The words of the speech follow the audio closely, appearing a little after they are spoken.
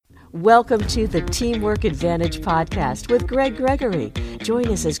Welcome to the Teamwork Advantage podcast with Greg Gregory. Join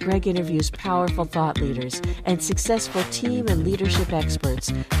us as Greg interviews powerful thought leaders and successful team and leadership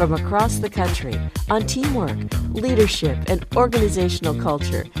experts from across the country on teamwork, leadership, and organizational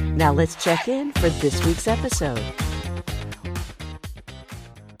culture. Now let's check in for this week's episode.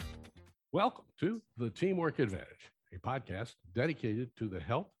 Welcome to the Teamwork Advantage, a podcast dedicated to the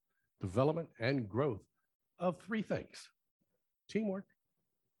health, development, and growth of three things: teamwork,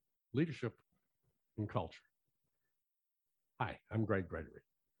 leadership, and culture. Hi, I'm Greg Gregory,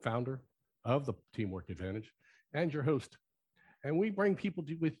 founder of the Teamwork Advantage and your host. And we bring people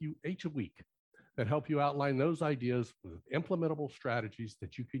with you each week that help you outline those ideas with implementable strategies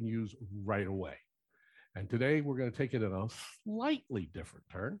that you can use right away. And today we're going to take it in a slightly different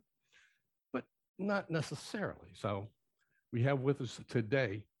turn, but not necessarily. So we have with us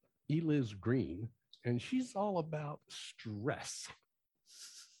today Eliz Green, and she's all about stress.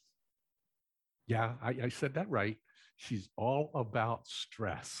 Yeah, I said that right. She's all about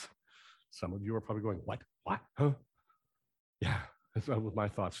stress. Some of you are probably going, what, huh? Yeah, that was my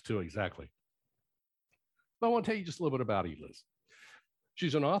thoughts too, exactly. But I want to tell you just a little bit about Eliz.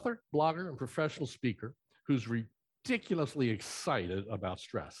 She's an author, blogger, and professional speaker who's ridiculously excited about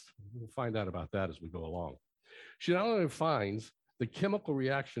stress. We'll find out about that as we go along. She not only finds the chemical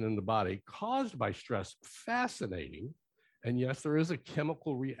reaction in the body caused by stress fascinating, and yes, there is a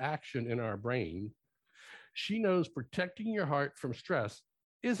chemical reaction in our brain. She knows protecting your heart from stress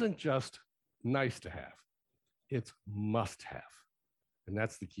isn't just nice to have, it's must have. And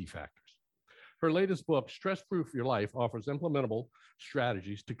that's the key factors. Her latest book, Stress Proof Your Life, offers implementable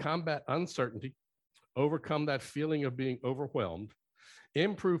strategies to combat uncertainty, overcome that feeling of being overwhelmed,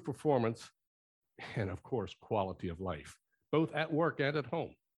 improve performance, and of course, quality of life, both at work and at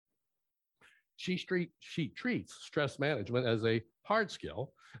home. She treats stress management as a hard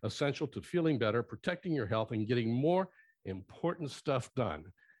skill, essential to feeling better, protecting your health, and getting more important stuff done.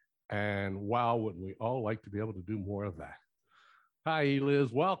 And wow, wouldn't we all like to be able to do more of that? Hi,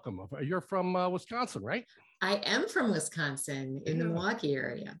 Eliz. Welcome. You're from Wisconsin, right? I am from Wisconsin in the Milwaukee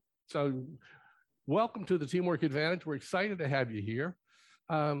area. So welcome to the Teamwork Advantage. We're excited to have you here.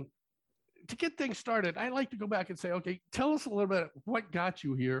 To get things started, I'd like to go back and say, okay, tell us a little bit what got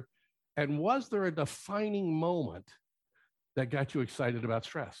you here. And was there a defining moment that got you excited about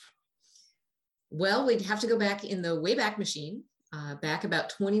stress? Well, we'd have to go back in the Wayback Machine, back about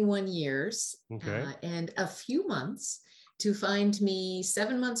 21 years and a few months to find me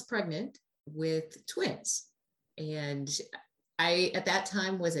 7 months pregnant with twins. And I, at that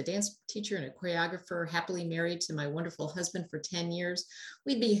time, was a dance teacher and a choreographer, happily married to my wonderful husband for 10 years.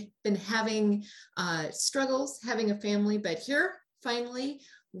 We'd been having struggles, having a family, but here, finally,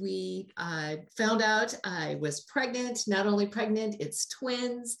 we found out I was pregnant. Not only pregnant, it's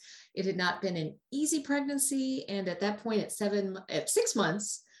twins. It had not been an easy pregnancy. And at that point, at 6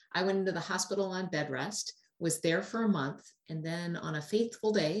 months, I went into the hospital on bed rest, was there for a month. And then on a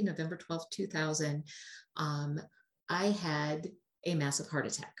fateful day, November 12th, 2000, I had a massive heart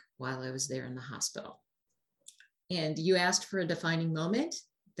attack while I was there in the hospital. And you asked for a defining moment.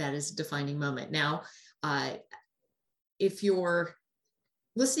 That is a defining moment. Now, if you're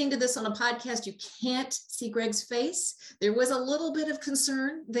listening to this on a podcast, you can't see Greg's face. There was a little bit of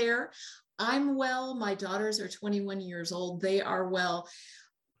concern there. I'm well. My daughters are 21 years old. They are well.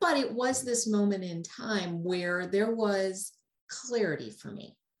 But it was this moment in time where there was clarity for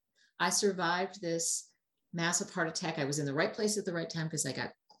me. I survived this massive heart attack. I was in the right place at the right time because I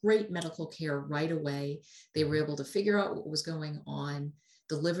got great medical care right away. They were able to figure out what was going on,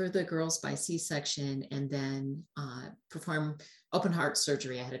 deliver the girls by C-section, and then perform open heart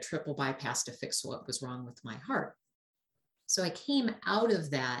surgery. I had a triple bypass to fix what was wrong with my heart. So I came out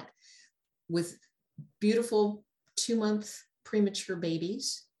of that with beautiful 2-month premature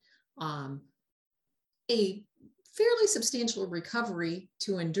babies, a fairly substantial recovery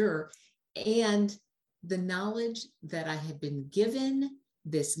to endure, and the knowledge that I had been given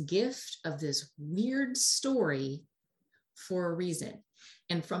this gift of this weird story for a reason.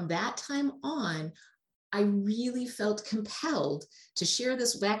 And from that time on, I really felt compelled to share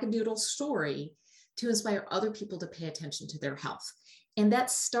this wackadoodle story to inspire other people to pay attention to their health. And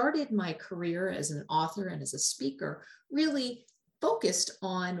that started my career as an author and as a speaker, really focused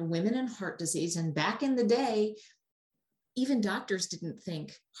on women and heart disease. And back in the day, even doctors didn't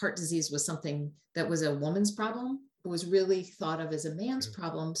think heart disease was something that was a woman's problem. It was really thought of as a man's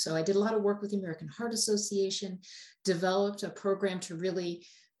problem. So I did a lot of work with the American Heart Association, developed a program to really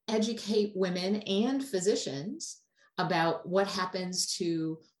educate women and physicians about what happens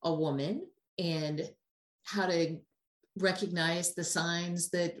to a woman and how to recognize the signs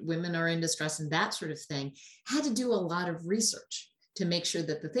that women are in distress and that sort of thing. Had to do a lot of research to make sure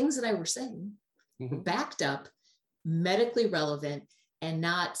that the things that I were saying were backed up, medically relevant, and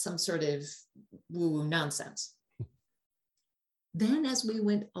not some sort of woo-woo nonsense. Then as we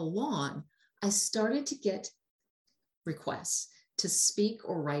went along, I started to get requests to speak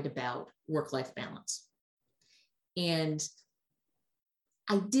or write about work-life balance. And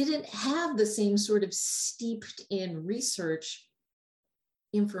I didn't have the same sort of steeped in research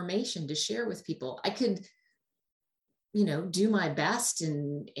information to share with people. I could, do my best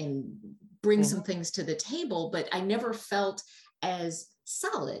and bring some things to the table, but I never felt as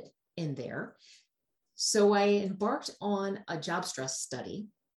solid in there. So I embarked on a job stress study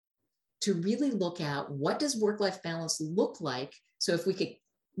to really look at what does work-life balance look like. So if we could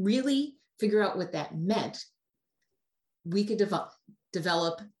really figure out what that meant, we could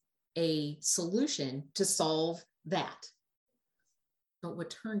develop a solution to solve that. But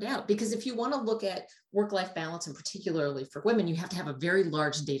what turned out, because if you want to look at work-life balance, and particularly for women, you have to have a very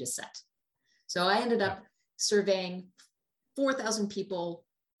large data set. So I ended up surveying 4,000 people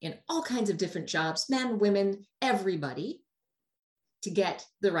in all kinds of different jobs, men, women, everybody, to get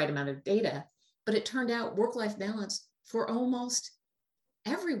the right amount of data. But it turned out work-life balance for almost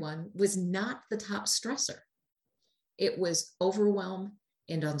everyone was not the top stressor. It was overwhelm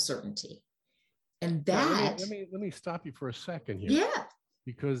and uncertainty. And that... Let me stop you for a second here. Yeah.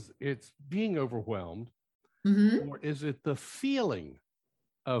 Because it's being overwhelmed, or is it the feeling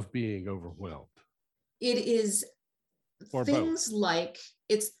of being overwhelmed? It is things like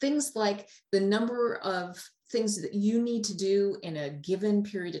the number of things that you need to do in a given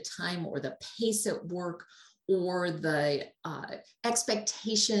period of time, or the pace at work, or the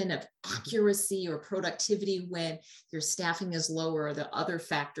expectation of accuracy or productivity when your staffing is lower, or the other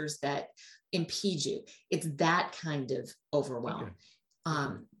factors that impede you. It's that kind of overwhelm. Okay.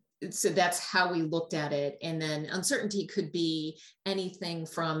 So that's how we looked at it. And then uncertainty could be anything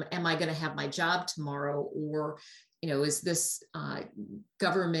from, am I going to have my job tomorrow? Or, is this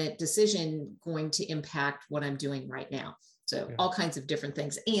government decision going to impact what I'm doing right now? So all kinds of different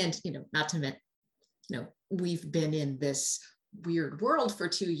things. And, not to mention, we've been in this weird world for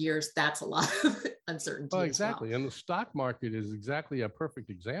 2 years. That's a lot of uncertainty. Well, exactly. And the stock market is exactly a perfect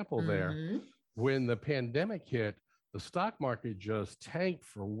example there. When the pandemic hit, the stock market just tanked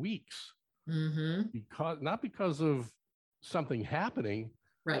for weeks, not because of something happening,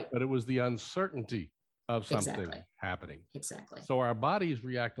 right? But it was the uncertainty of something happening. Exactly. So our bodies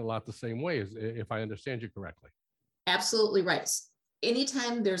react a lot the same way, if I understand you correctly. Absolutely right.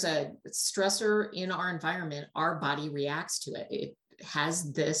 Anytime there's a stressor in our environment, our body reacts to it. It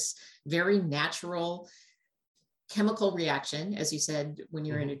has this very natural chemical reaction, as you said when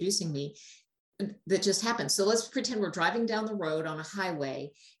you're introducing me, that just happens. So let's pretend we're driving down the road on a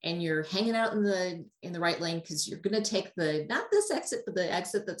highway and you're hanging out in the right lane because you're going to take not this exit, but the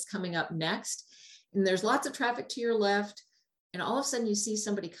exit that's coming up next. And there's lots of traffic to your left. And all of a sudden you see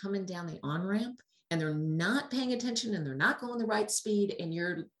somebody coming down the on-ramp and they're not paying attention and they're not going the right speed. And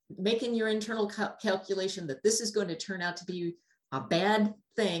you're making your internal calculation that this is going to turn out to be a bad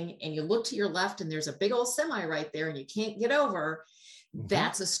thing. And you look to your left and there's a big old semi right there and you can't get over.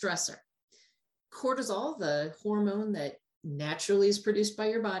 That's a stressor. Cortisol, the hormone that naturally is produced by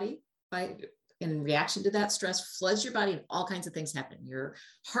your body in reaction to that stress, floods your body and all kinds of things happen. Your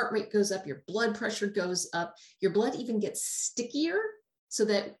heart rate goes up, your blood pressure goes up, your blood even gets stickier so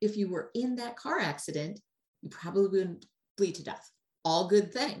that if you were in that car accident, you probably wouldn't bleed to death. All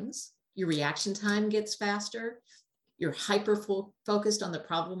good things. Your reaction time gets faster. You're hyper focused on the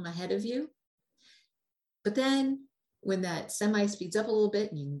problem ahead of you. But then when that semi speeds up a little bit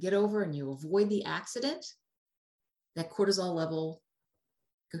and you can get over and you avoid the accident, that cortisol level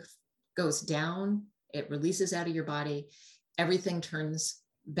goes down, it releases out of your body, everything turns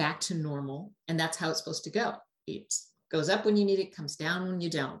back to normal. And that's how it's supposed to go. It goes up when you need it, comes down when you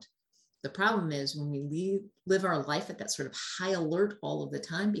don't. The problem is when we live our life at that sort of high alert all of the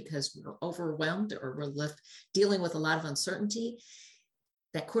time because we're overwhelmed or we're dealing with a lot of uncertainty,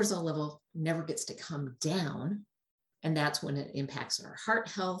 that cortisol level never gets to come down. And that's when it impacts our heart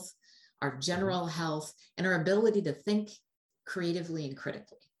health, our general health, and our ability to think creatively and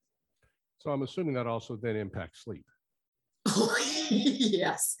critically. So I'm assuming that also then impacts sleep. Oh,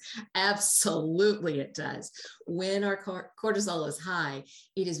 yes, absolutely it does. When our cortisol is high,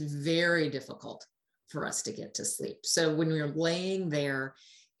 it is very difficult for us to get to sleep. So when you're laying there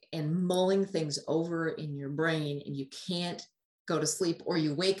and mulling things over in your brain and you can't go to sleep, or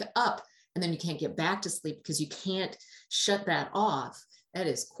you wake up and then you can't get back to sleep because you can't shut that off, that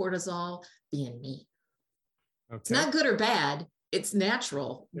is cortisol being me. It's not good or bad. It's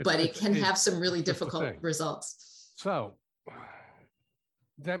natural, but it can have some really difficult results. So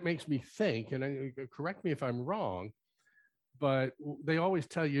that makes me think, and correct me if I'm wrong, but they always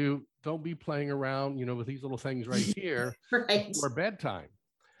tell you, don't be playing around, with these little things right here before bedtime.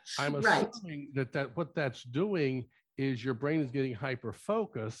 I'm assuming that what that's doing is your brain is getting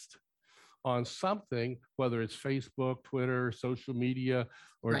hyper-focused on something, whether it's Facebook, Twitter, social media,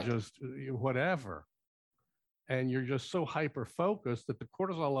 or just whatever. And you're just so hyper-focused that the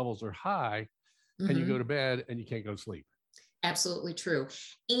cortisol levels are high, and you go to bed and you can't go to sleep. Absolutely true.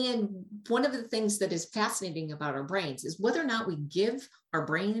 And one of the things that is fascinating about our brains is whether or not we give our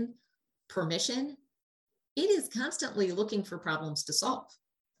brain permission, it is constantly looking for problems to solve.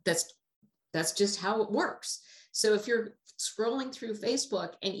 That's just how it works. So if you're scrolling through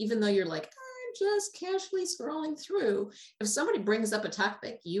Facebook, and even though you're like, I'm just casually scrolling through, if somebody brings up a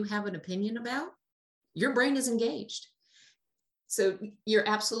topic you have an opinion about, your brain is engaged. So you're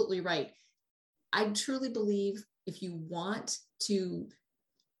absolutely right. I truly believe if you want to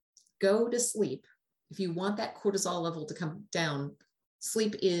go to sleep, if you want that cortisol level to come down,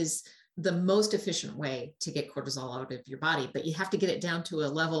 sleep is the most efficient way to get cortisol out of your body, but you have to get it down to a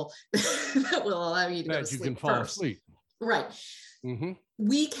level that will allow you to go to sleep. You can fall asleep. Right.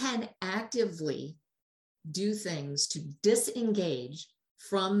 We can actively do things to disengage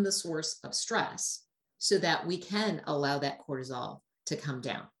from the source of stress so that we can allow that cortisol to come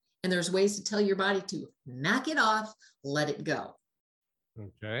down. And there's ways to tell your body to knock it off, let it go.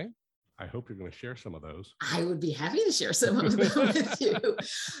 Okay. I hope you're going to share some of those. I would be happy to share some of them with you.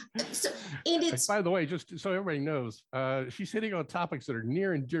 And it's, by the way, just so everybody knows, she's hitting on topics that are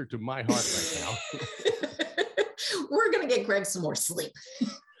near and dear to my heart right now. We're going to get Greg some more sleep.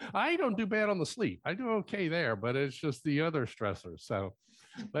 I don't do bad on the sleep. I do okay there, but it's just the other stressors. So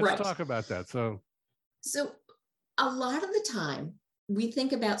let's talk about that. So a lot of the time, we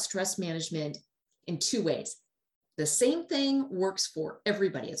think about stress management in two ways. The same thing works for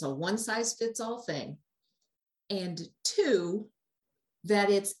everybody. It's a one-size-fits-all thing. And two, that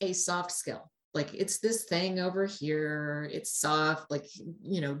it's a soft skill. Like it's this thing over here. It's soft, like,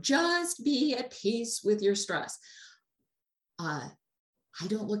 just be at peace with your stress. I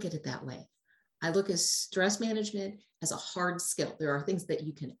don't look at it that way. I look at stress management as a hard skill. There are things that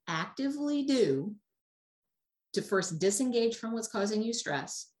you can actively do to first disengage from what's causing you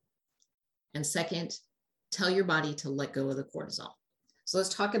stress. And second, tell your body to let go of the cortisol. So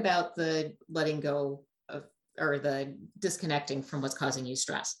let's talk about the letting go of, or the disconnecting from what's causing you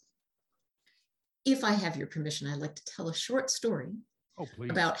stress. If I have your permission, I'd like to tell a short story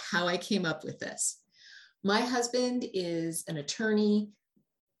about how I came up with this. My husband is an attorney,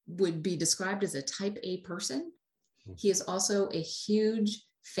 would be described as a type A person. He is also a huge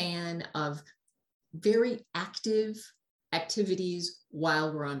fan of very active activities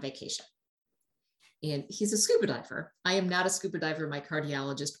while we're on vacation. And he's a scuba diver. I am not a scuba diver. My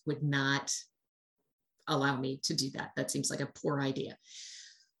cardiologist would not allow me to do that. That seems like a poor idea.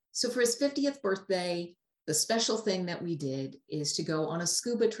 So for his 50th birthday, the special thing that we did is to go on a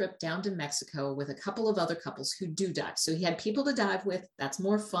scuba trip down to Mexico with a couple of other couples who do dive. So he had people to dive with. That's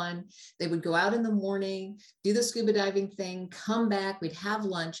more fun. They would go out in the morning, do the scuba diving thing, come back, we'd have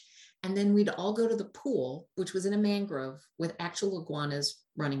lunch, and then we'd all go to the pool, which was in a mangrove with actual iguanas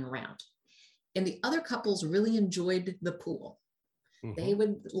running around. And the other couples really enjoyed the pool. They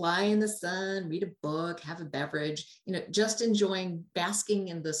would lie in the sun, read a book, have a beverage, just enjoying basking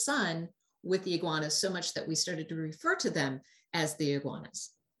in the sun with the iguanas so much that we started to refer to them as the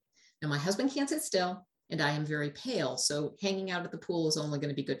iguanas. Now, my husband can't sit still and I am very pale. So hanging out at the pool is only going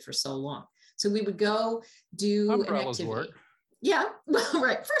to be good for so long. So we would go do umbrellas an activity. Work. Yeah, well,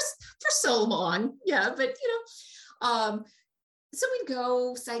 right. For so long. Yeah. But, so we'd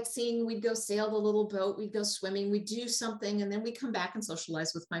go sightseeing, we'd go sail the little boat, we'd go swimming, we'd do something, and then we'd come back and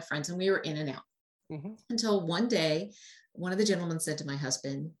socialize with my friends, and we were in and out. Until one day, one of the gentlemen said to my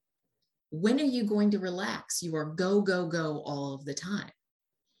husband, "When are you going to relax? You are go, go, go all of the time."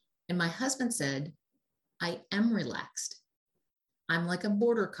 And my husband said, "I am relaxed. I'm like a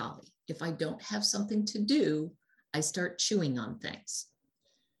border collie. If I don't have something to do, I start chewing on things."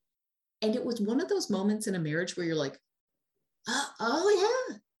 And it was one of those moments in a marriage where you're like,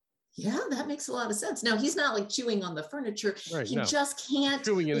 oh yeah, that makes a lot of sense. Now he's not like chewing on the furniture. Right, he just can't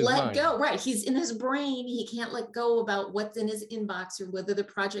let go. Right. He's in his brain. He can't let go about what's in his inbox or whether the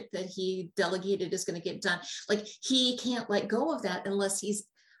project that he delegated is going to get done. Like he can't let go of that unless he's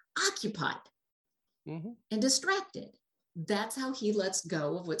occupied and distracted. That's how he lets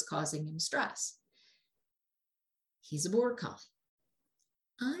go of what's causing him stress. He's a border collie.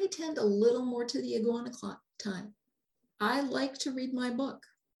 I tend a little more to the iguana clock time. I like to read my book.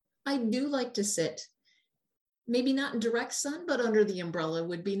 I do like to sit, maybe not in direct sun, but under the umbrella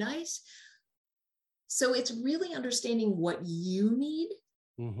would be nice. So it's really understanding what you need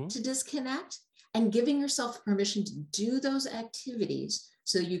to disconnect and giving yourself permission to do those activities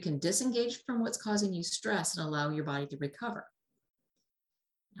so you can disengage from what's causing you stress and allow your body to recover.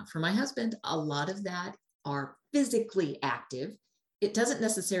 Now, for my husband, a lot of that are physically active. It doesn't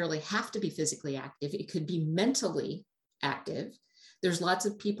necessarily have to be physically active. It could be mentally active. There's lots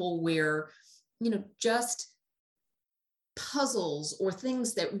of people where, just puzzles or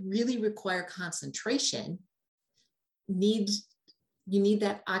things that really require concentration you need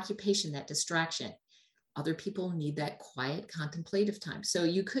that occupation, that distraction. Other people need that quiet contemplative time. So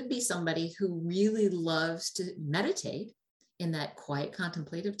you could be somebody who really loves to meditate in that quiet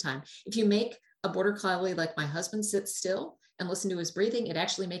contemplative time. If you make a border collie like my husband sit still and listen to his breathing, it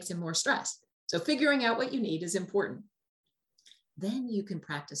actually makes him more stressed. So figuring out what you need is important. Then you can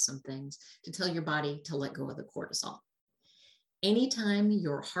practice some things to tell your body to let go of the cortisol. Anytime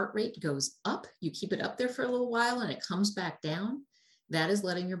your heart rate goes up, you keep it up there for a little while and it comes back down, that is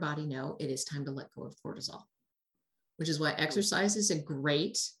letting your body know it is time to let go of cortisol, which is why exercise is a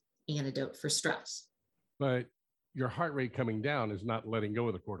great antidote for stress. But your heart rate coming down is not letting go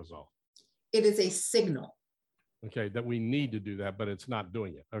of the cortisol. It is a signal. Okay, that we need to do that, but it's not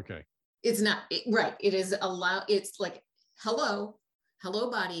doing it. Okay. It's not, right. It is it's like, hello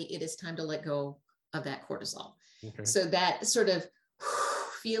body, it is time to let go of that cortisol. Okay. So that sort of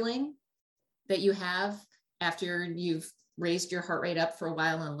feeling that you have after you've raised your heart rate up for a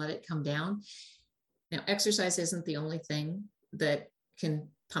while and let it come down. Now, exercise isn't the only thing that can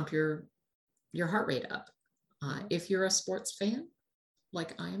pump your heart rate up. If you're a sports fan,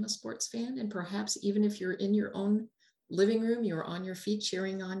 like I am a sports fan, and perhaps even if you're in your own living room, you're on your feet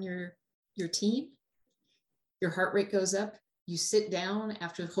cheering on your team, your heart rate goes up, you sit down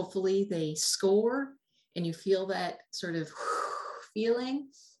after hopefully they score, and you feel that sort of feeling,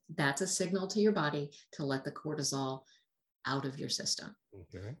 that's a signal to your body to let the cortisol out of your system.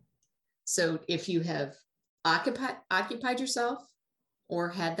 Okay. So if you have occupied yourself or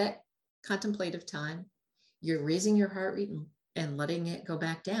had that contemplative time, you're raising your heart rate and letting it go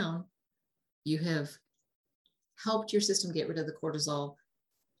back down, you have helped your system get rid of the cortisol.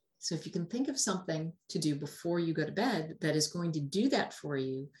 So if you can think of something to do before you go to bed that is going to do that for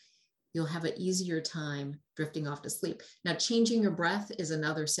you, you'll have an easier time drifting off to sleep. Now, changing your breath is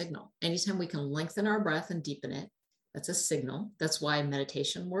another signal. Anytime we can lengthen our breath and deepen it, that's a signal. That's why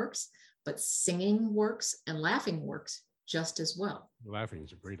meditation works, but singing works and laughing works just as well. Laughing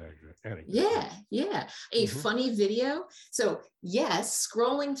is a great anecdote. Yeah. A funny video. So yes,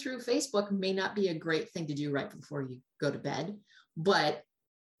 scrolling through Facebook may not be a great thing to do right before you go to bed, but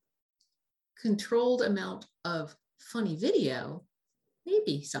controlled amount of funny video may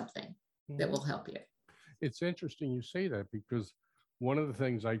be something that will help you. It's interesting you say that, because one of the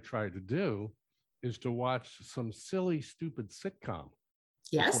things I try to do is to watch some silly, stupid sitcom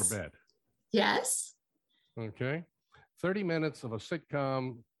before bed. Yes. Okay. 30 minutes of a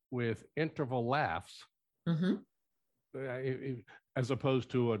sitcom with interval laughs, as opposed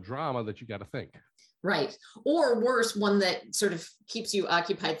to a drama that you got to think. Right. Or worse, one that sort of keeps you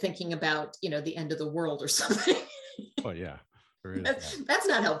occupied thinking about, the end of the world or something. Oh, yeah. That's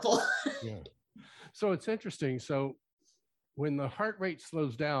not helpful. Yeah. So it's interesting. So when the heart rate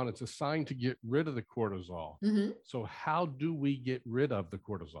slows down, it's a sign to get rid of the cortisol. So how do we get rid of the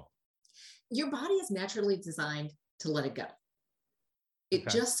cortisol? Your body is naturally designed to let it go. It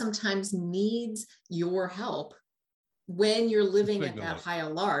just sometimes needs your help when you're living at that high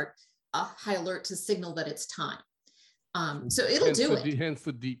alert to signal that it's time. So it'll do it. Hence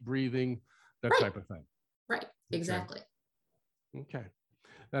the deep breathing, that type of thing. Right. Exactly. Okay.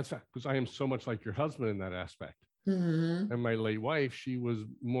 That's because I am so much like your husband in that aspect. And my late wife, she was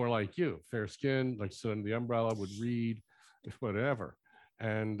more like you, fair skinned, like sit under the umbrella, would read, whatever.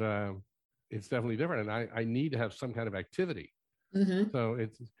 And it's definitely different. And I need to have some kind of activity. So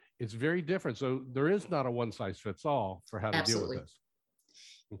it's very different. So there is not a one size fits all for how to deal with this.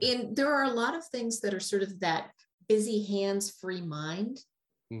 Okay. And there are a lot of things that are sort of that busy hands-free mind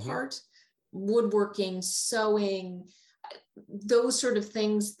part, woodworking, sewing, those sort of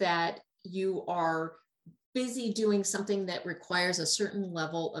things that you are busy doing something that requires a certain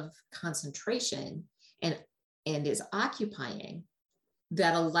level of concentration and is occupying,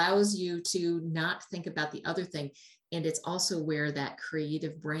 that allows you to not think about the other thing. And it's also where that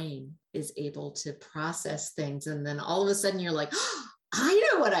creative brain is able to process things. And then all of a sudden you're like, oh, I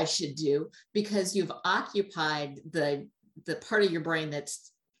know what I should do, because you've occupied the the part of your brain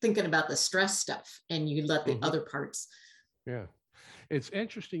that's thinking about the stress stuff, and you let the other parts. Yeah. It's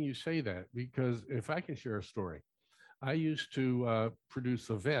interesting you say that, because if I can share a story, I used to produce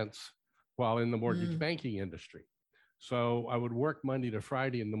events while in the mortgage banking industry. So I would work Monday to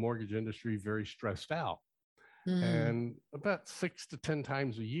Friday in the mortgage industry, very stressed out. And about 6 to 10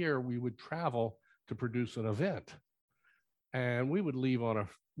 times a year, we would travel to produce an event. And we would leave on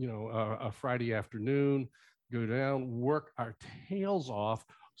a Friday afternoon, go down, work our tails off,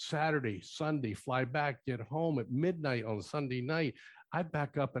 Saturday, Sunday, fly back, get home at midnight on Sunday night. I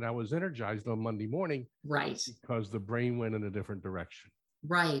back up and I was energized on Monday morning. Right. Because the brain went in a different direction.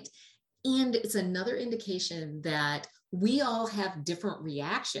 Right. And it's another indication that we all have different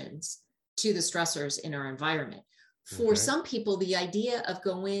reactions to the stressors in our environment. For some people, the idea of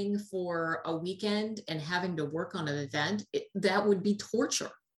going for a weekend and having to work on an event, that would be torture.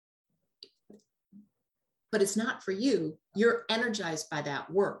 But it's not for you. You're energized by that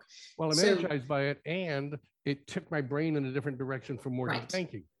work. Well, I'm energized by it, and it took my brain in a different direction from mortgage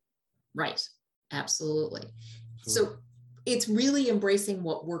banking. Right. Absolutely. So it's really embracing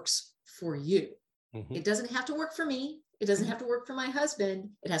what works for you. It doesn't have to work for me. It doesn't have to work for my husband.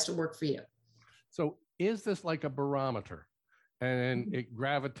 It has to work for you. So is this like a barometer, and it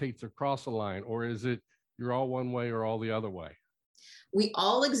gravitates across a line, or is it you're all one way or all the other way? We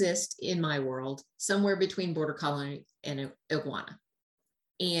all exist in my world somewhere between border collie and iguana.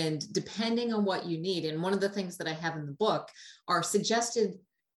 And depending on what you need, and one of the things that I have in the book are suggested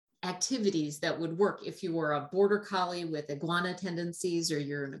activities that would work if you were a border collie with iguana tendencies, or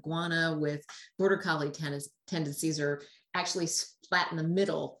you're an iguana with border collie tendencies, or actually flat in the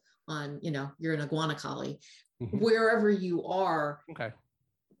middle on, you're an iguana collie. Wherever you are,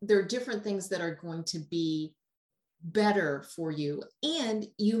 there are different things that are going to be better for you. And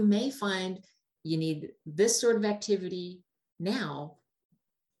you may find you need this sort of activity now,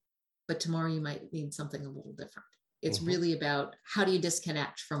 but tomorrow you might need something a little different. It's really about how do you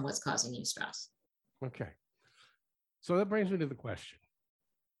disconnect from what's causing you stress? Okay. So that brings me to the question.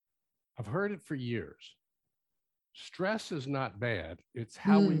 I've heard it for years. Stress is not bad. It's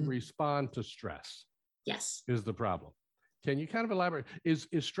how we respond to stress. Yes. Is the problem. Can you kind of elaborate? Is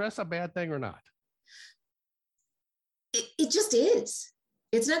stress a bad thing or not? It just is.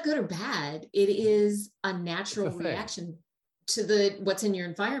 It's not good or bad. It is a natural reaction to what's in your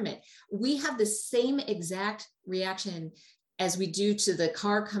environment. We have the same exact reaction as we do to the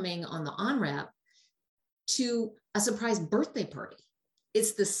car coming on the on-ramp to a surprise birthday party.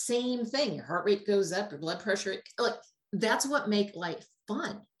 It's the same thing. Your heart rate goes up, your blood pressure, like that's what makes life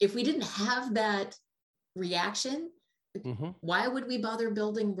fun. If we didn't have that reaction, why would we bother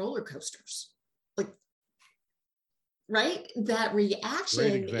building roller coasters? Right? That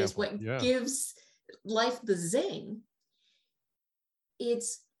reaction is what gives life the zing.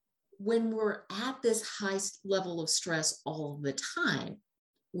 It's when we're at this high level of stress all the time,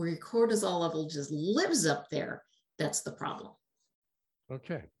 where your cortisol level just lives up there, that's the problem.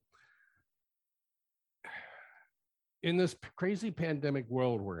 Okay. In this crazy pandemic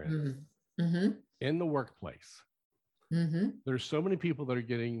world we're in, in the workplace, there's so many people that are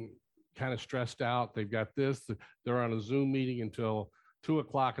getting kind of stressed out. They've got this, they're on a Zoom meeting until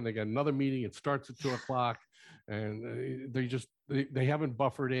 2:00, and they got another meeting. It starts at 2:00, and they haven't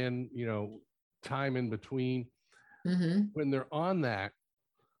buffered in, time in between. When they're on that,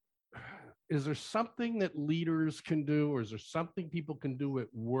 is there something that leaders can do, or is there something people can do at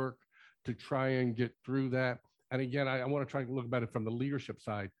work to try and get through that? And again, I want to try to look about it from the leadership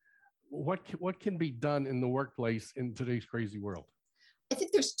side. What can be done in the workplace in today's crazy world? I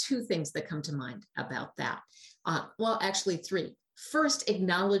think there's two things that come to mind about that. Well, actually three. First,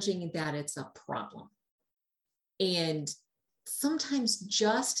 acknowledging that it's a problem. And sometimes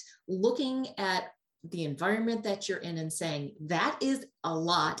just looking at the environment that you're in and saying, that is a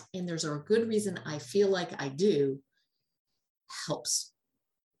lot, and there's a good reason I feel like I do, helps.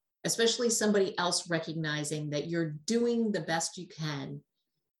 Especially somebody else recognizing that you're doing the best you can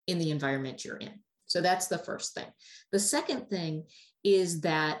in the environment you're in. So that's the first thing. The second thing is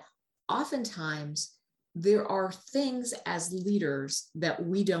that oftentimes there are things as leaders that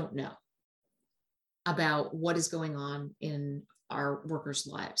we don't know about what is going on in our workers'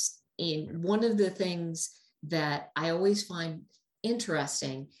 lives. And one of the things that I always find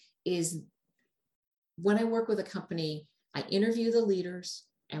interesting is when I work with a company, I interview the leaders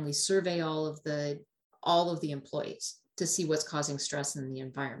and we survey all of the employees to see what's causing stress in the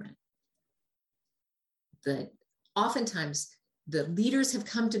environment. Oftentimes the leaders have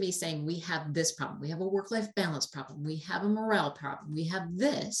come to me saying, we have this problem. We have a work-life balance problem. We have a morale problem. We have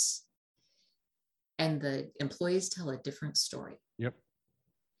this. and the employees tell a different story. Yep.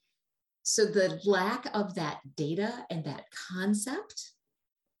 So the lack of that data and that concept,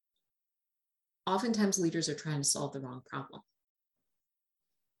 oftentimes leaders are trying to solve the wrong problem.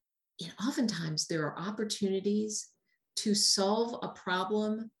 And oftentimes there are opportunities to solve a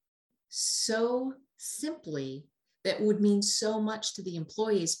problem so simply that would mean so much to the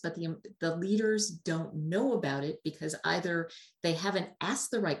employees, but the leaders don't know about it because either they haven't asked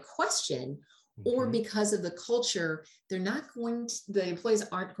the right question, or because of the culture, the employees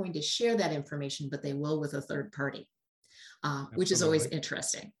aren't going to share that information, but they will with a third party, which is always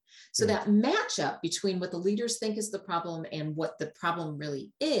interesting. So that matchup between what the leaders think is the problem and what the problem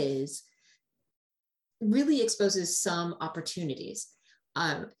really is really exposes some opportunities.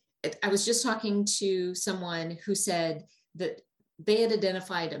 I was just talking to someone who said that they had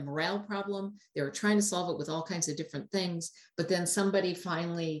identified a morale problem. They were trying to solve it with all kinds of different things, but then somebody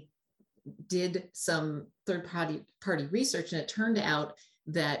finally did some third-party research, and it turned out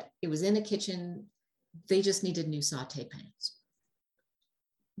that it was in a kitchen. They just needed new saute pans.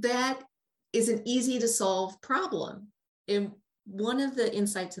 That is an easy to solve problem. And one of the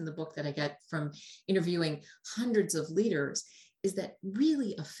insights in the book that I got from interviewing hundreds of leaders is that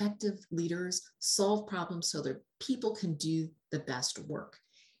really effective leaders solve problems so their people can do the best work.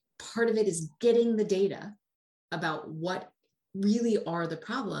 Part of it is getting the data about what really are the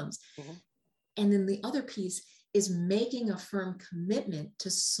problems. And then the other piece is making a firm commitment to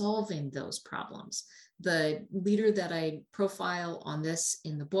solving those problems. The leader that I profile on this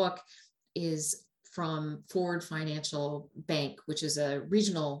in the book is from Ford Financial Bank, which is a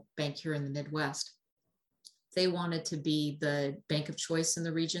regional bank here in the Midwest. They wanted to be the bank of choice in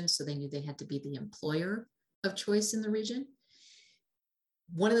the region, so they knew they had to be the employer of choice in the region.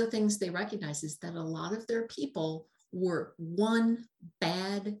 One of the things they recognized is that a lot of their people were one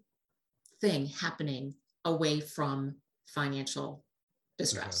bad thing happening away from financial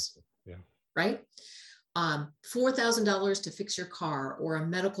distress, right? $4,000 to fix your car or a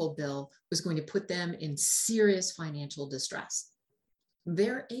medical bill was going to put them in serious financial distress.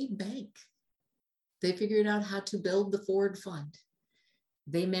 They're a bank. They figured out how to build the Ford Fund.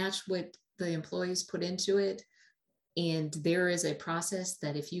 They match what the employees put into it. And there is a process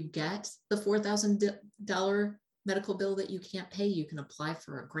that if you get the $4,000 medical bill that you can't pay, you can apply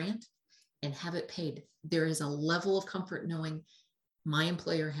for a grant and have it paid. There is a level of comfort knowing my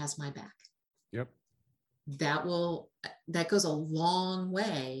employer has my back. Yep. That goes a long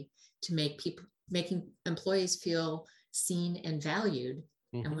way to making employees feel seen and valued.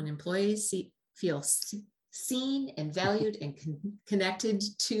 And when employees feel seen and valued and connected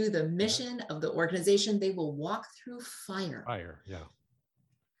to the mission of the organization, they will walk through fire.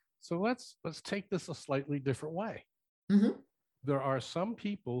 So let's take this a slightly different way. There are some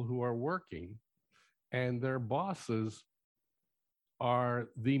people who are working and their bosses are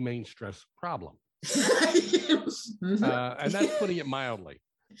the main stress problem. And that's putting it mildly.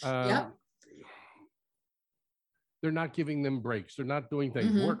 They're not giving them breaks. They're not doing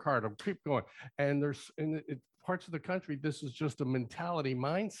things. Work hard. Keep going. And there's in parts of the country, this is just a mentality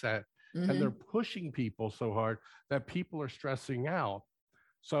mindset, and they're pushing people so hard that people are stressing out.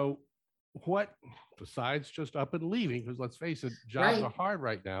 So what, besides just up and leaving, because let's face it, jobs are hard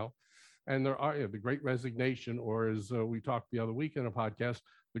right now, and there are the great resignation, or as we talked the other week in a podcast,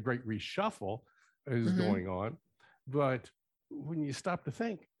 the great reshuffle is going on. But when you stop to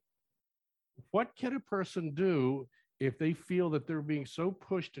think, what can a person do if they feel that they're being so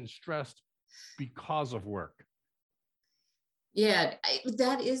pushed and stressed because of work? Yeah,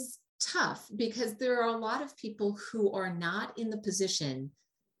 that is tough, because there are a lot of people who are not in the position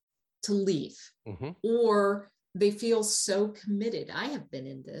to leave, or they feel so committed. I have been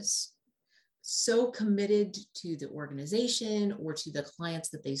in this, so committed to the organization or to the clients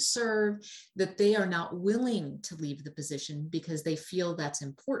that they serve that they are not willing to leave the position because they feel that's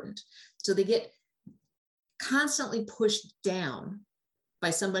important. So they get constantly pushed down by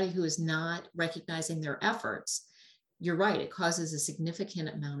somebody who is not recognizing their efforts. You're right, it causes a significant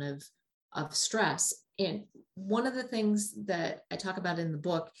amount of stress. And one of the things that I talk about in the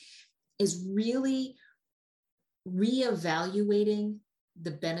book is really reevaluating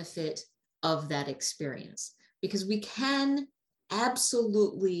the benefit of that experience, because we can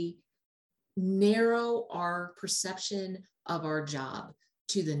absolutely narrow our perception of our job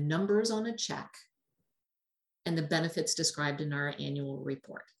to the numbers on a check and the benefits described in our annual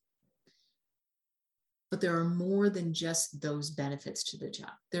report. But there are more than just those benefits to the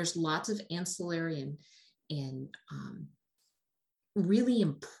job. There's lots of ancillary and really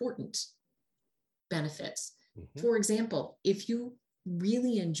important benefits. For example, if you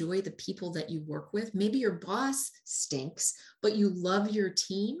really enjoy the people that you work with. Maybe your boss stinks, but you love your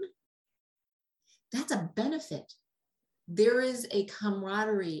team. That's a benefit. There is a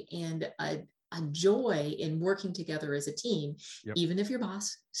camaraderie and a joy in working together as a team, even if your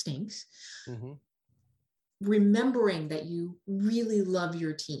boss stinks. Remembering that you really love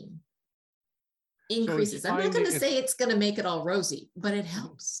your team increases. I'm not going to say it's going to make it all rosy, but it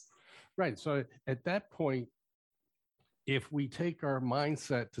helps. Right. So at that point, if we take our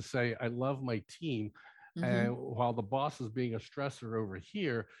mindset to say, I love my team, and while the boss is being a stressor over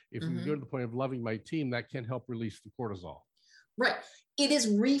here, if we go to the point of loving my team, that can help release the cortisol. Right. It is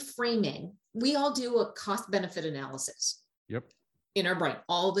reframing. We all do a cost benefit analysis. Yep. In our brain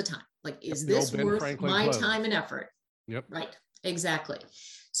all the time. Like, is this worth my time and effort? Yep. Right. Exactly.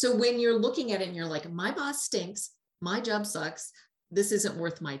 So when you're looking at it and you're like, my boss stinks, my job sucks, this isn't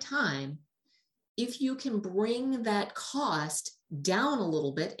worth my time. If you can bring that cost down a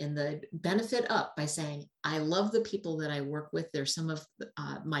little bit and the benefit up by saying, I love the people that I work with. They're some of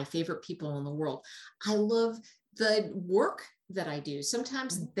my favorite people in the world. I love the work that I do.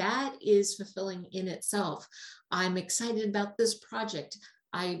 Sometimes that is fulfilling in itself. I'm excited about this project.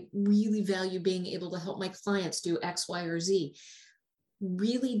 I really value being able to help my clients do X, Y, or Z.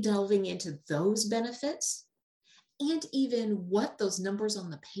 Really delving into those benefits and even what those numbers on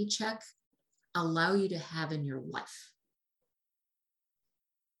the paycheck allow you to have in your life.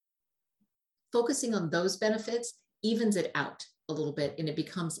 Focusing on those benefits evens it out a little bit and it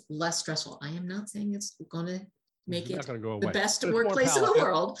becomes less stressful. I am not saying it's going to make it the best workplace in the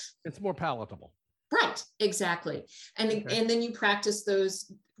world. It's more palatable. Right, exactly. And then you practice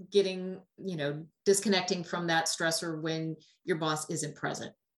those getting, disconnecting from that stressor when your boss isn't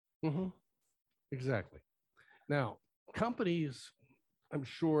present. Exactly. Now, companies, I'm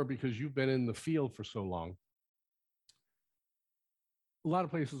sure because you've been in the field for so long, a lot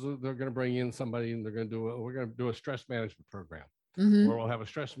of places they're going to bring in somebody and we're going to do a stress management program, or we'll have a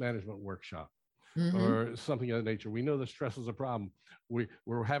stress management workshop. Or something of that nature. We know that stress is a problem.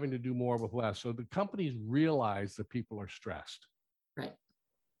 We're having to do more with less. So the companies realize that people are stressed. Right.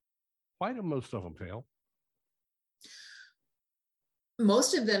 Why do most of them fail?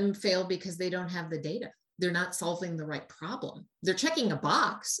 Most of them fail because they don't have the data. They're not solving the right problem. They're checking a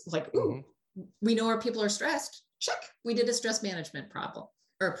box like, ooh, we know our people are stressed. Check. We did a stress management problem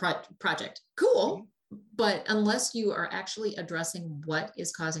or project. Cool. But unless you are actually addressing what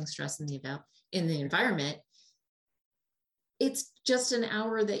is causing stress in the environment, it's just an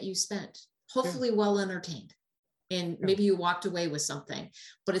hour that you spent, hopefully well entertained. And maybe you walked away with something,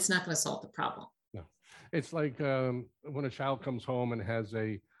 but it's not going to solve the problem. No. It's like when a child comes home and has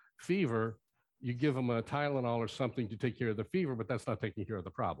a fever, you give them a Tylenol or something to take care of the fever, but that's not taking care of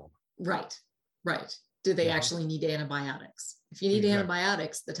the problem. Right. Right. Do they actually need antibiotics? If you need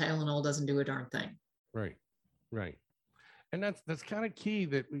antibiotics, the Tylenol doesn't do a darn thing. Right. Right. And that's kind of key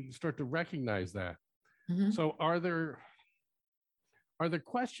that we start to recognize that. So are there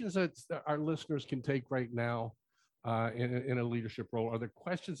questions that our listeners can take right now in a leadership role? Are there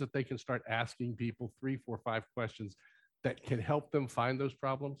questions that they can start asking people, 3, 4, 5 questions that can help them find those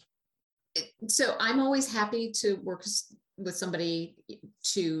problems? So I'm always happy to work with somebody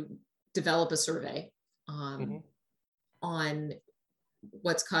to develop a survey on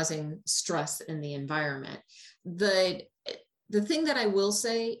what's causing stress in the environment. The thing that I will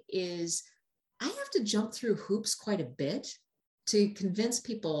say is I have to jump through hoops quite a bit to convince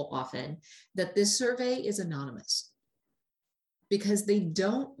people often that this survey is anonymous because they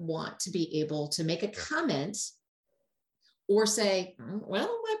don't want to be able to make a comment or say,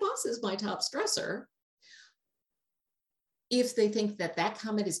 well, my boss is my top stressor, if they think that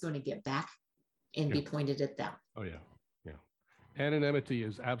comment is going to get back and be pointed at them. Oh, yeah. Yeah. Anonymity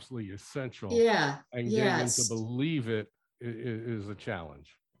is absolutely essential. Yeah. And getting them to believe it is a challenge.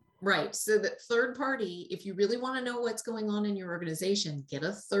 Right. So the third party, if you really want to know what's going on in your organization, get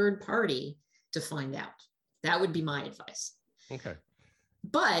a third party to find out. That would be my advice. Okay.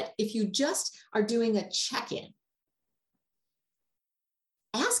 But if you just are doing a check-in,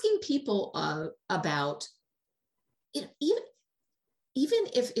 asking people about it, even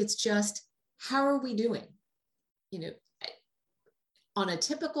if it's just, how are we doing? On a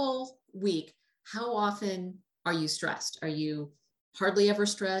typical week, how often are you stressed? Are you hardly ever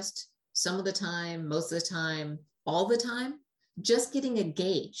stressed? Some of the time, most of the time, all the time? Just getting a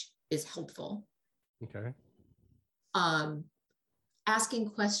gauge is helpful. Okay. Asking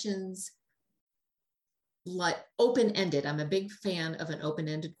questions like open-ended. I'm a big fan of an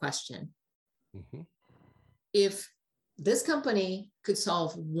open-ended question. If this company could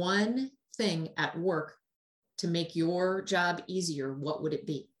solve one thing at work to make your job easier, what would it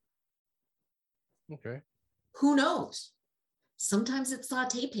be? Okay. Who knows? Sometimes it's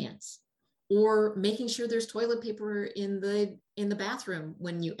saute pans or making sure there's toilet paper in the bathroom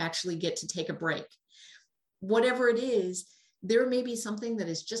when you actually get to take a break. Whatever it is, there may be something that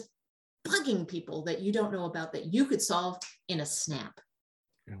is just bugging people that you don't know about that you could solve in a snap.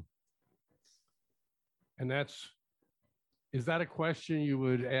 Yeah. And is that a question you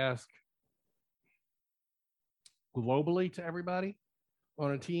would ask globally to everybody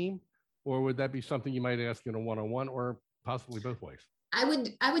on a team? Or would that be something you might ask in a one-on-one or possibly both ways? I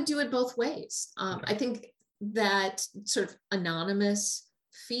would do it both ways. Okay. I think that sort of anonymous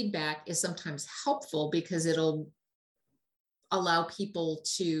feedback is sometimes helpful because it'll allow people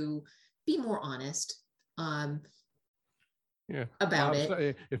to be more honest about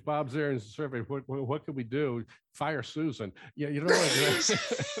it. If Bob's there in the survey, what could we do? Fire Susan. Yeah, you don't want to do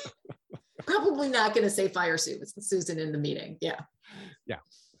that. Probably not going to say fire Susan in the meeting. Yeah. Yeah.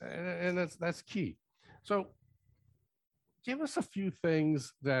 And that's key. So give us a few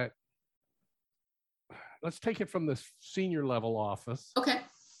things that, let's take it from the senior level office. Okay.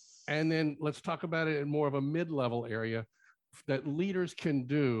 And then let's talk about it in more of a mid-level area that leaders can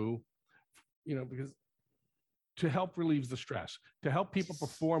do, because to help relieve the stress, to help people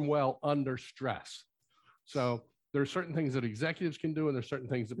perform well under stress. So there are certain things that executives can do, and there's certain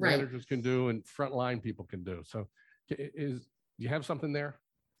things that managers can do and frontline people can do. So do you have something there?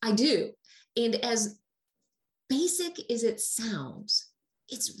 I do. And as basic as it sounds,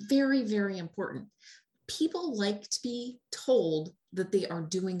 it's very, very important. People like to be told that they are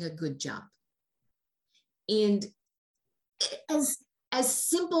doing a good job. And as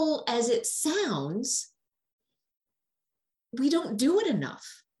simple as it sounds, we don't do it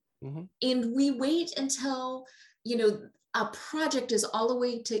enough. Mm-hmm. And we wait until, a project is all the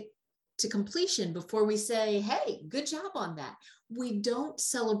way to completion before we say, hey, good job on that. We don't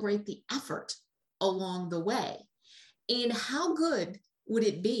celebrate the effort along the way. And how good would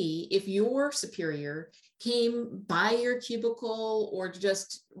it be if your superior came by your cubicle or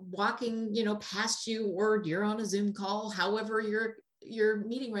just walking, past you, or you're on a Zoom call, however you're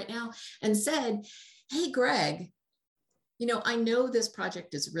meeting right now, and said, hey, Greg, I know this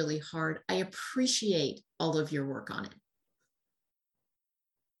project is really hard. I appreciate all of your work on it.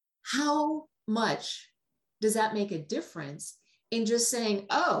 How much does that make a difference in just saying,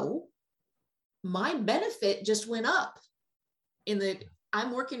 oh, my benefit just went up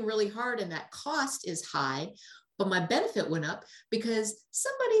I'm working really hard and that cost is high, but my benefit went up because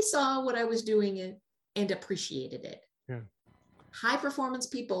somebody saw what I was doing and appreciated it. Yeah. High performance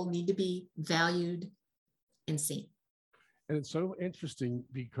people need to be valued and seen. And it's so interesting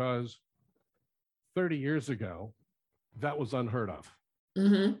because 30 years ago, that was unheard of.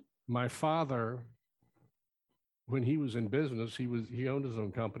 Mm-hmm. My father, when he was in business, he owned his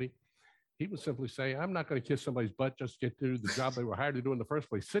own company. He would simply say, I'm not going to kiss somebody's butt just to get to the job they were hired to do in the first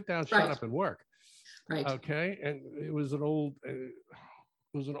place. Sit down, shut up, and work. Right. Okay. And it was an old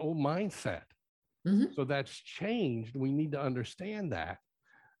mindset. Mm-hmm. So that's changed. We need to understand that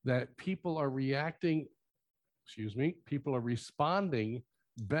people are responding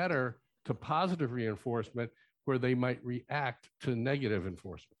better to positive reinforcement where they might react to negative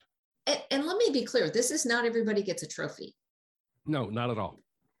enforcement. And let me be clear, this is not everybody gets a trophy. No, not at all.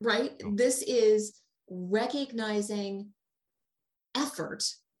 Right? No. This is recognizing effort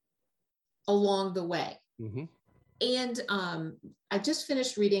along the way. Mm-hmm. And I just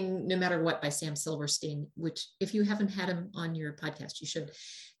finished reading No Matter What by Sam Silverstein, which if you haven't had him on your podcast, you should.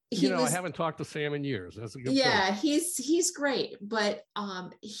 I haven't talked to Sam in years. That's a good point. He's great. But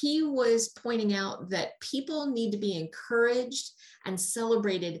he was pointing out that people need to be encouraged and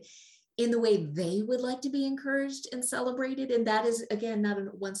celebrated in the way they would like to be encouraged and celebrated. And that is, again, not a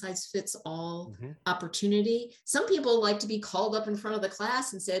one size fits all mm-hmm. opportunity. Some people like to be called up in front of the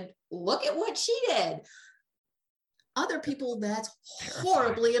class and said, look at what she did. Other people, that's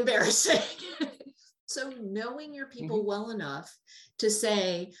horribly embarrassing. So knowing your people mm-hmm. well enough to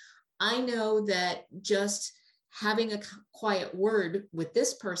say, I know that just having a quiet word with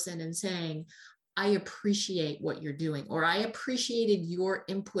this person and saying, I appreciate what you're doing, or I appreciated your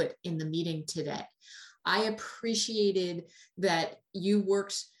input in the meeting today. I appreciated that you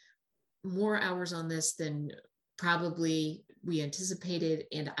worked more hours on this than probably we anticipated,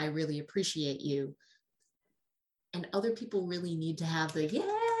 and I really appreciate you. And other people really need to have the yay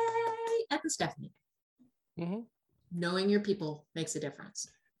at the staff meeting. Mm-hmm. Knowing your people makes a difference.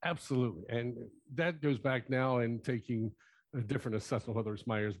 Absolutely. And that goes back now and taking a different assessment, whether it's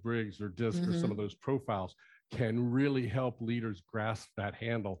Myers-Briggs or DISC mm-hmm. or some of those profiles, can really help leaders grasp that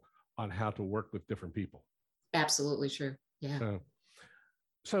handle on how to work with different people. Absolutely true. Yeah.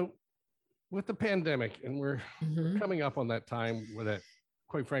 So with the pandemic, and we're coming up on that time where that,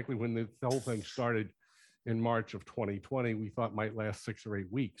 quite frankly, when the whole thing started in March of 2020, we thought might last 6 or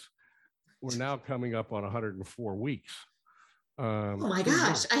 8 weeks. We're now coming up on 104 weeks. Oh my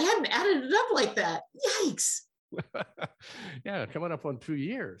gosh, I hadn't added it up like that. Yikes. Yeah, coming up on 2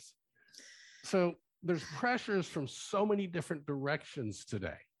 years. So there's pressures from so many different directions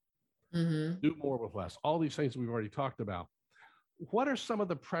today. Do more with less. All these things we've already talked about. What are some of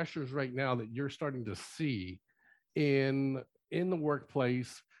the pressures right now that you're starting to see in the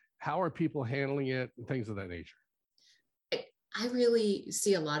workplace? How are people handling it and things of that nature? I really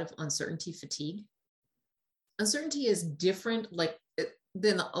see a lot of uncertainty fatigue. Uncertainty is different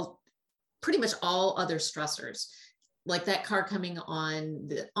than pretty much all other stressors. Like that car coming on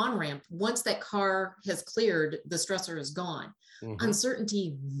the on-ramp, once that car has cleared, the stressor is gone.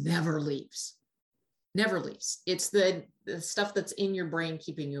 Uncertainty never leaves. Never leaves. It's the stuff that's in your brain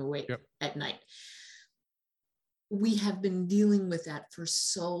keeping you awake at night. We have been dealing with that for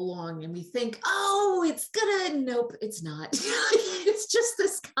so long, and we think, oh, it's gonna, nope, it's not. It's just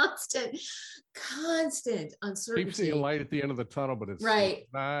this constant uncertainty. Keep seeing a light at the end of the tunnel, but it's right.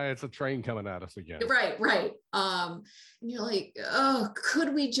 It's a train coming at us again. Right. And you're like, oh,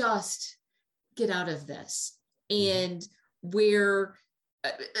 could we just get out of this? And we're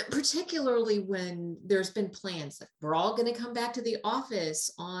particularly when there's been plans that we're all going to come back to the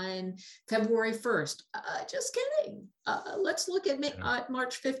office on February 1st. Just kidding. Let's look at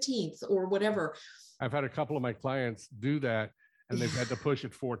March 15th or whatever. I've had a couple of my clients do that, and they've had to push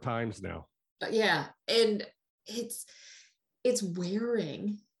it 4 times now. Yeah. And it's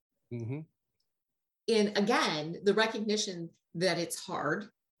wearing. And again, the recognition that it's hard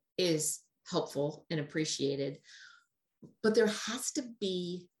is helpful and appreciated. But there has to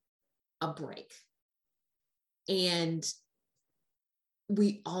be a break. And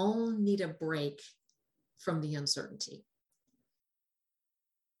we all need a break from the uncertainty.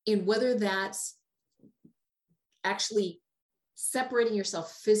 And whether that's actually separating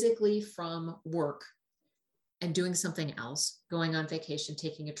yourself physically from work and doing something else, going on vacation,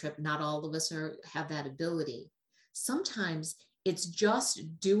 taking a trip, not all of us have that ability. Sometimes it's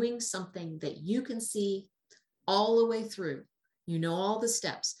just doing something that you can see all the way through, all the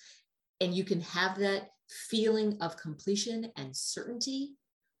steps, and you can have that feeling of completion and certainty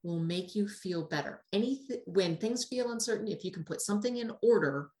will make you feel better. When things feel uncertain, if you can put something in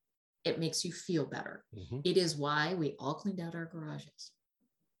order, it makes you feel better. It is why we all cleaned out our garages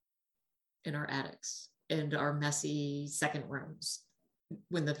and our attics and our messy second rooms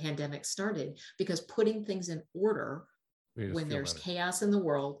when the pandemic started, because putting things in order when there's chaos in the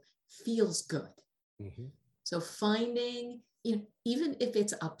world feels good. So finding, even if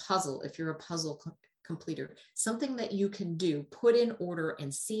it's a puzzle, if you're a puzzle completer, something that you can do, put in order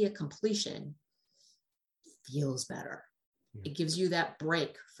and see a completion feels better. It gives you that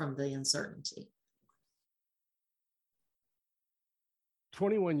break from the uncertainty.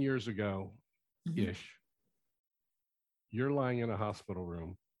 21 years ago-ish, you're lying in a hospital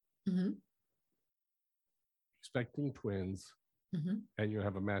room, expecting twins, and you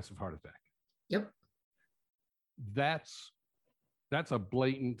have a massive heart attack. Yep. That's a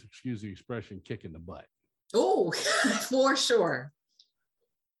blatant, excuse the expression, kick in the butt. Oh, for sure.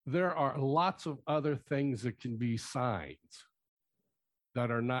 There are lots of other things that can be signs that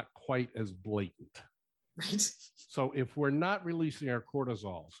are not quite as blatant. Right. So if we're not releasing our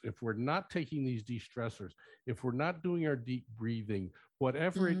cortisols, if we're not taking these de-stressors, if we're not doing our deep breathing,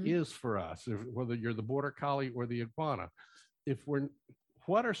 whatever it is for us, whether you're the border collie or the iguana,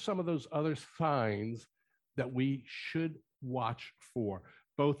 what are some of those other signs that we should watch for,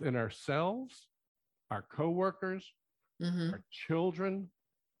 both in ourselves, our coworkers, our children,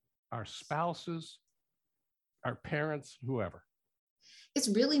 our spouses, our parents, whoever? It's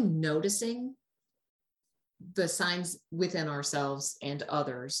really noticing the signs within ourselves and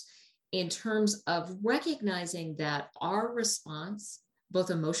others in terms of recognizing that our response, both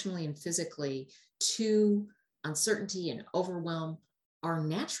emotionally and physically, to uncertainty and overwhelm are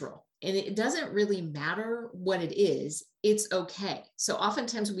natural. And it doesn't really matter what it is, it's okay. So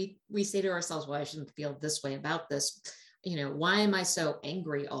oftentimes we say to ourselves, well, I shouldn't feel this way about this. Why am I so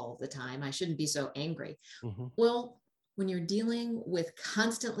angry all the time? I shouldn't be so angry. Well, when you're dealing with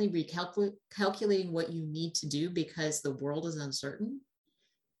constantly recalculating what you need to do because the world is uncertain,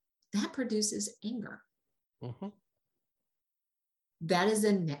 that produces anger. That's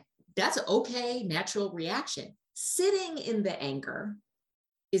an okay, natural reaction. Sitting in the anger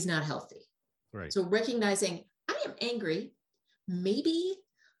is not healthy. Right. So recognizing I am angry, maybe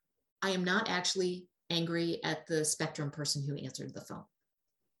I am not actually angry at the Spectrum person who answered the phone.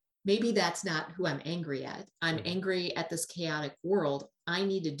 Maybe that's not who I'm angry at. I'm angry at this chaotic world. I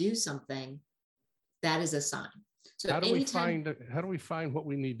need to do something. That is a sign. So how do we find what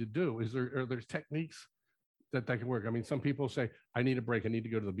we need to do? Are there techniques that can work? I mean, some people say, I need a break. I need to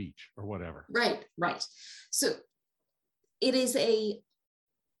go to the beach or whatever. Right. So it is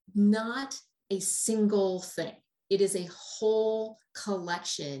not a single thing. It is a whole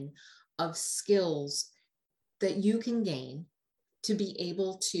collection of skills that you can gain to be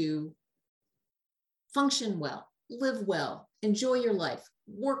able to function well, live well, enjoy your life,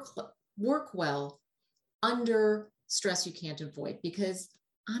 work well under stress you can't avoid. Because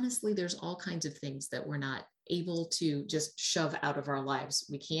honestly, there's all kinds of things that we're not able to just shove out of our lives.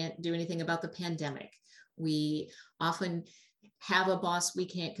 We can't do anything about the pandemic. We often have a boss we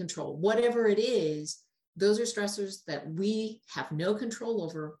can't control. Whatever it is, those are stressors that we have no control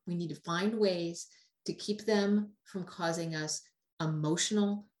over. We need to find ways to keep them from causing us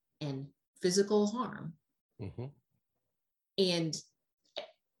emotional and physical harm. Mm-hmm. And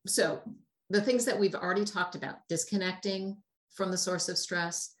so the things that we've already talked about, disconnecting from the source of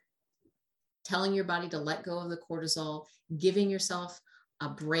stress, telling your body to let go of the cortisol, giving yourself a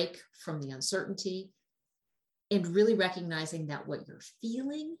break from the uncertainty, and really recognizing that what you're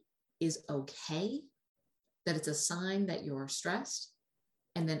feeling is okay, that it's a sign that you're stressed,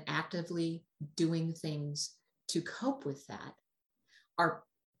 and then actively doing things to cope with that are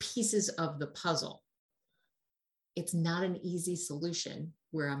pieces of the puzzle. It's not an easy solution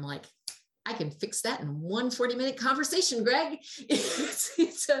where I'm like, I can fix that in one 40-minute conversation, Greg.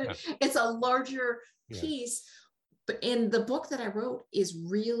 It's a larger piece. But in the book that I wrote is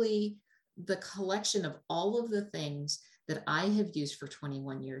really the collection of all of the things that I have used for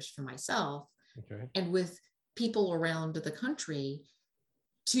 21 years for myself, and with people around the country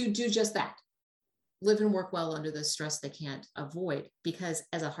to do just that. Live and work well under the stress they can't avoid. Because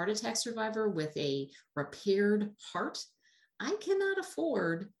as a heart attack survivor with a repaired heart, I cannot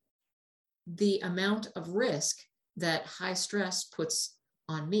afford the amount of risk that high stress puts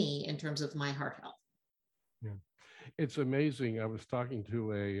on me in terms of my heart health. Yeah. It's amazing. I was talking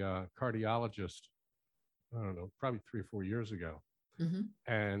to a cardiologist, I don't know, probably 3 or 4 years ago. Mm-hmm.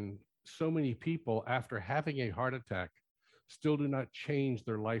 And so many people after having a heart attack still do not change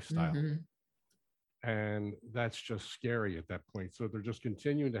their lifestyle. Mm-hmm. And that's just scary at that point. So they're just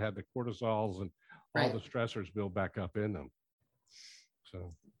continuing to have the cortisols and all the stressors build back up in them.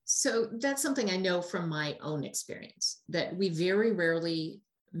 So that's something I know from my own experience, that we very rarely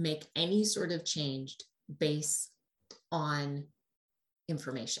make any sort of change based on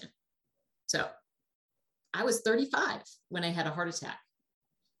information. So I was 35 when I had a heart attack.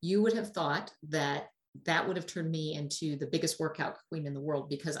 You would have thought that would have turned me into the biggest workout queen in the world,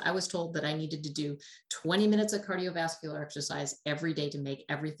 because I was told that I needed to do 20 minutes of cardiovascular exercise every day to make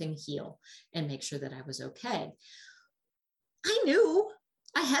everything heal and make sure that I was okay. I knew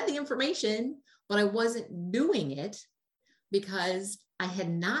I had the information, but I wasn't doing it because I had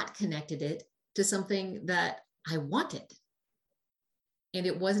not connected it to something that I wanted. And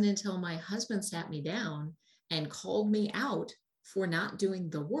it wasn't until my husband sat me down and called me out for not doing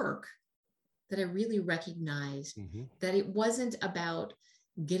the work that I really recognized that it wasn't about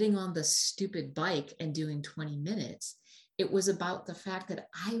getting on the stupid bike and doing 20 minutes. It was about the fact that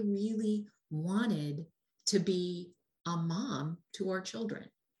I really wanted to be a mom to our children.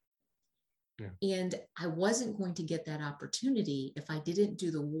 Yeah. And I wasn't going to get that opportunity if I didn't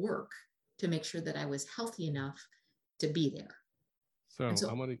do the work to make sure that I was healthy enough to be there. So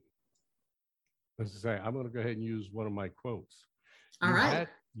I'm going to go ahead and use one of my quotes. All right.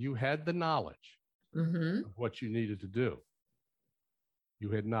 You had the knowledge of what you needed to do. You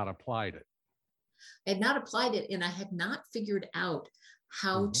had not applied it. I had not applied it, and I had not figured out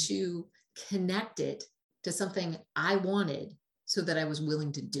how to connect it to something I wanted so that I was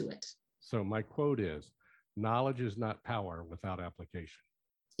willing to do it. So my quote is, knowledge is not power without application.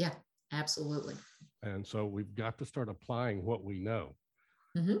 Yeah, absolutely. And so we've got to start applying what we know.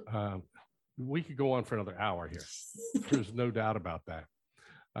 We could go on for another hour here. There's no doubt about that.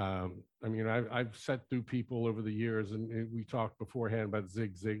 I mean, I've sat through people over the years, and we talked beforehand about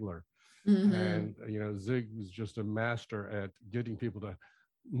Zig Ziglar. And, Zig was just a master at getting people to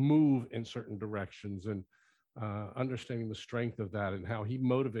move in certain directions and understanding the strength of that and how he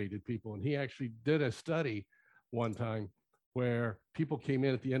motivated people. And he actually did a study one time where people came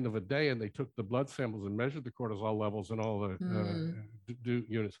in at the end of a day and they took the blood samples and measured the cortisol levels and all the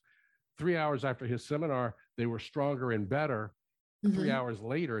units. 3 hours after his seminar, they were stronger and better 3 hours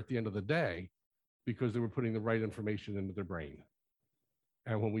later at the end of the day, because they were putting the right information into their brain.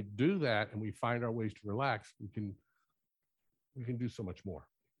 And when we do that and we find our ways to relax, we can do so much more.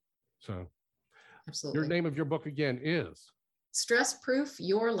 So absolutely. Your name of your book again is? Stress Proof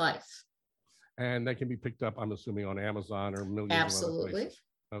Your Life. And that can be picked up, I'm assuming, on Amazon or millions absolutely. of other places.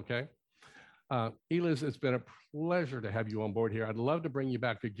 Okay. Eliz, it's been a pleasure to have you on board here. I'd love to bring you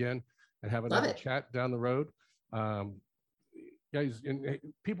back again and have another chat down the road. Guys, and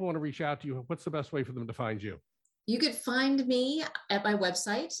people want to reach out to you. What's the best way for them to find you? You could find me at my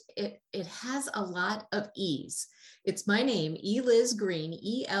website. It has a lot of E's. It's my name, Eliz Green,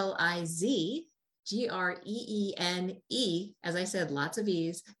 ELIZ GREENE, as I said, lots of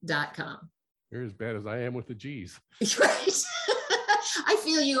E's.com. You're as bad as I am with the G's. Right. I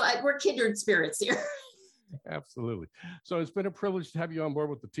feel you. We're kindred spirits here. Absolutely. So it's been a privilege to have you on board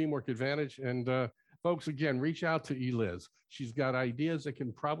with the Teamwork Advantage. And folks, again, reach out to Eliz. She's got ideas that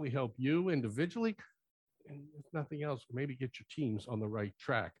can probably help you individually, and if nothing else, maybe get your teams on the right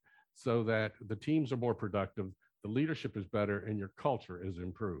track so that the teams are more productive, the leadership is better, and your culture is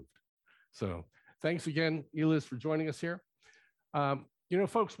improved. So thanks again, Eliz, for joining us here. You know,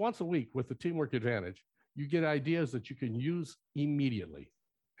 folks, once a week with the Teamwork Advantage, you get ideas that you can use immediately.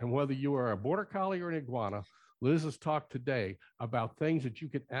 And whether you are a border collie or an iguana, Liz has talked today about things that you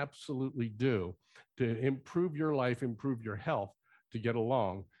can absolutely do to improve your life, improve your health, to get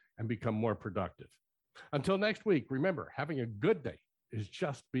along and become more productive. Until next week, remember, having a good day is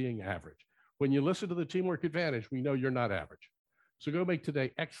just being average. When you listen to the Teamwork Advantage, we know you're not average. So go make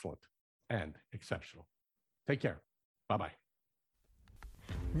today excellent and exceptional. Take care. Bye-bye.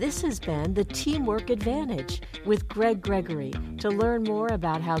 This has been the Teamwork Advantage with Greg Gregory. To learn more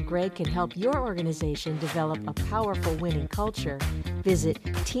about how Greg can help your organization develop a powerful winning culture, visit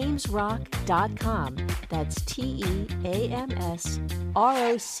teamsrock.com. That's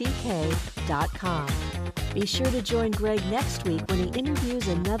TEAMSROCK.com. Be sure to join Greg next week when he interviews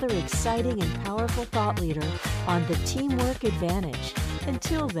another exciting and powerful thought leader on the Teamwork Advantage.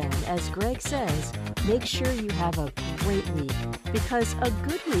 Until then, as Greg says, make sure you have a great week, because a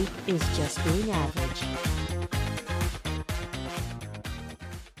good week is just being average.